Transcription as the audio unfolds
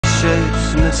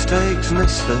shapes and it stakes and it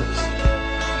slips,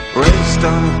 raised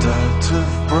on a diet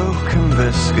of broken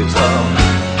biscuits.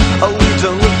 Oh, we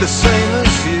don't look the same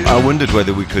as you. I wondered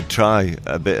whether we could try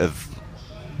a bit of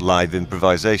live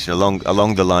improvisation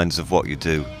along the lines of what you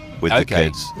do with the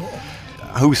kids. Yeah.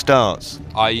 Who starts?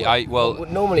 Well,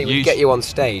 normally we get you on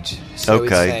stage. So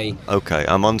okay,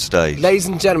 I'm on stage. Ladies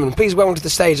and gentlemen, please welcome to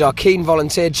the stage our keen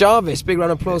volunteer Jarvis. Big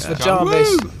round of applause for Jarvis.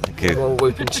 Woo! Thank you. Everyone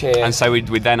whoop and cheer. And so we'd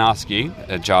then ask you,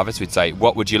 Jarvis, we'd say,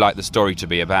 what would you like the story to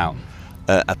be about?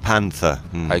 A panther.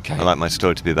 Okay. I like my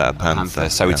story to be about a panther.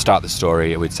 So we'd start the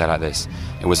story, we'd say like this.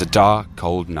 It was a dark,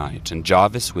 cold night, and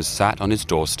Jarvis was sat on his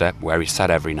doorstep, where he sat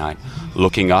every night,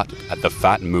 looking up at the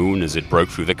fat moon as it broke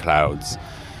through the clouds.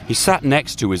 He sat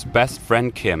next to his best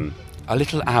friend Kim, a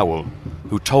little owl,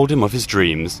 who told him of his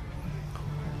dreams.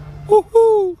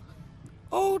 Woohoo!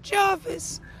 Oh,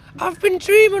 Jarvis, I've been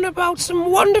dreaming about some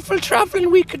wonderful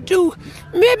travelling we could do.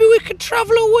 Maybe we could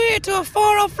travel away to a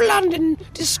far-off land and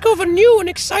discover new and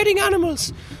exciting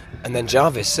animals. And then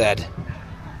Jarvis said,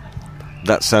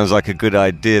 that sounds like a good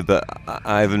idea, but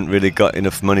I haven't really got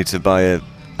enough money to buy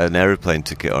an aeroplane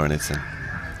ticket or anything.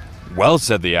 Well,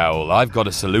 said the owl, I've got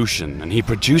a solution. And he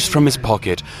produced from his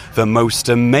pocket the most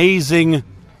amazing...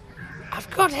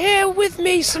 I've got here with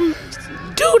me some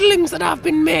doodlings that I've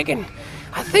been making.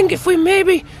 I think if we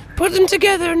maybe put them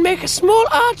together and make a small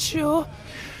art show,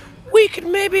 we could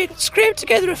maybe scrape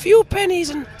together a few pennies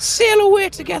and sail away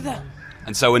together.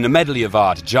 And so in the medley of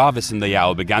art, Jarvis and the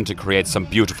owl began to create some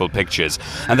beautiful pictures.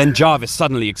 And then Jarvis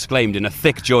suddenly exclaimed in a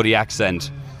thick Geordie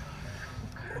accent,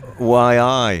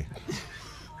 Why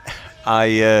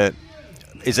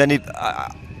is anybody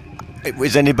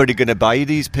going to buy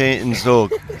these paintings, though,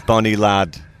 bonny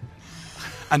lad?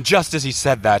 And just as he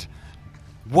said that,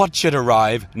 what should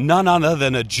arrive? None other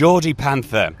than a Geordie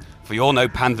panther. For you all know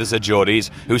panthers are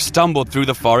Geordies, who stumbled through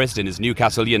the forest in his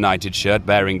Newcastle United shirt,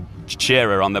 bearing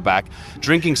Cheerer on the back,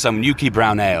 drinking some Newquay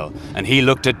brown ale. And he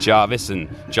looked at Jarvis, and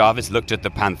Jarvis looked at the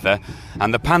panther,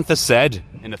 and the panther said,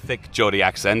 in a thick Geordie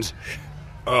accent,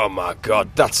 "Oh my God,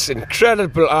 that's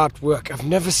incredible artwork. I've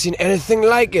never seen anything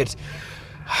like it.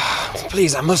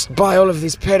 Please, I must buy all of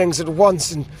these paintings at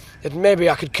once, and maybe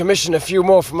I could commission a few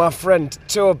more for my friend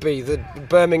Toby, the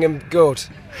Birmingham goat."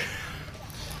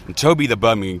 And Toby the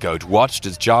Birmingham goat watched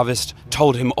as Jarvis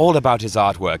told him all about his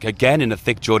artwork, again in a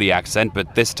thick Geordie accent,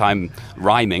 but this time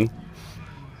rhyming.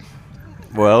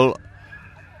 Well,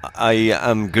 I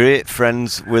am great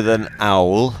friends with an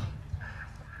owl.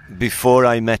 Before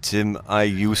I met him, I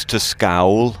used to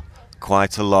scowl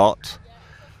quite a lot.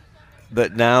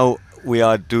 But now we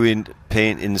are doing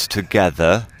paintings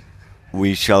together.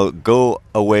 We shall go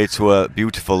away to a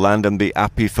beautiful land and be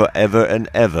happy forever and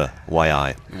ever.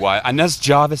 Why? And as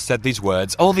Jarvis said these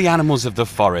words, all the animals of the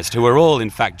forest, who were all in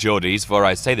fact Geordies, for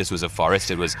I say this was a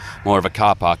forest, it was more of a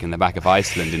car park in the back of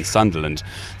Iceland in Sunderland,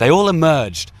 they all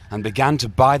emerged and began to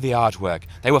buy the artwork.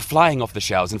 They were flying off the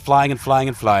shelves and flying and flying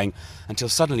and flying until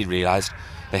suddenly realised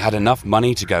they had enough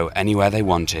money to go anywhere they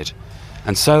wanted.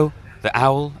 And so the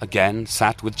owl again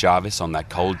sat with Jarvis on that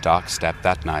cold, dark step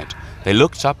that night. They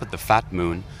looked up at the fat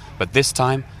moon, but this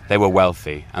time they were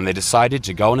wealthy, and they decided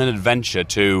to go on an adventure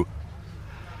to...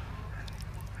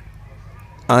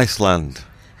 Iceland.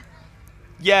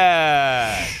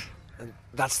 Yeah! And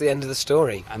that's the end of the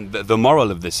story. And the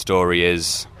moral of this story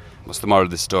is... What's the moral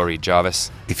of this story,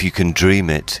 Jarvis? If you can dream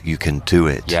it, you can do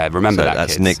it. Yeah, remember that,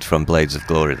 That's kids. Nicked from Blades of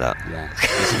Glory, that. Yeah,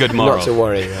 it's a good moral. Not to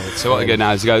worry. So what we go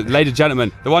now is to go, ladies and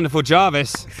gentlemen, the wonderful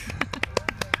Jarvis.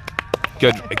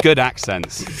 Good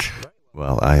accents.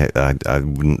 Well, I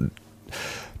wouldn't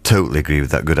totally agree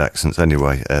with that good accents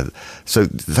anyway. So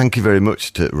thank you very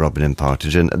much to Robin and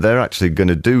Partridge. And they're actually going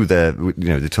to do they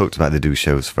talked about they do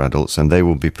shows for adults, and they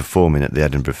will be performing at the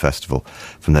Edinburgh Festival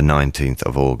from the 19th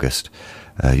of August.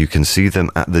 You can see them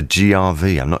at the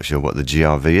GRV. I'm not sure what the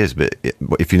GRV is, but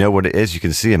if you know what it is, you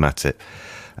can see them at it.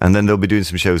 And then they'll be doing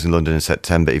some shows in London in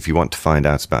September. If you want to find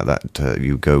out about that,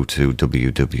 you go to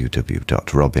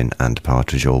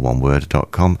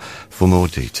www.robinandpartridge.com for more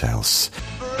details.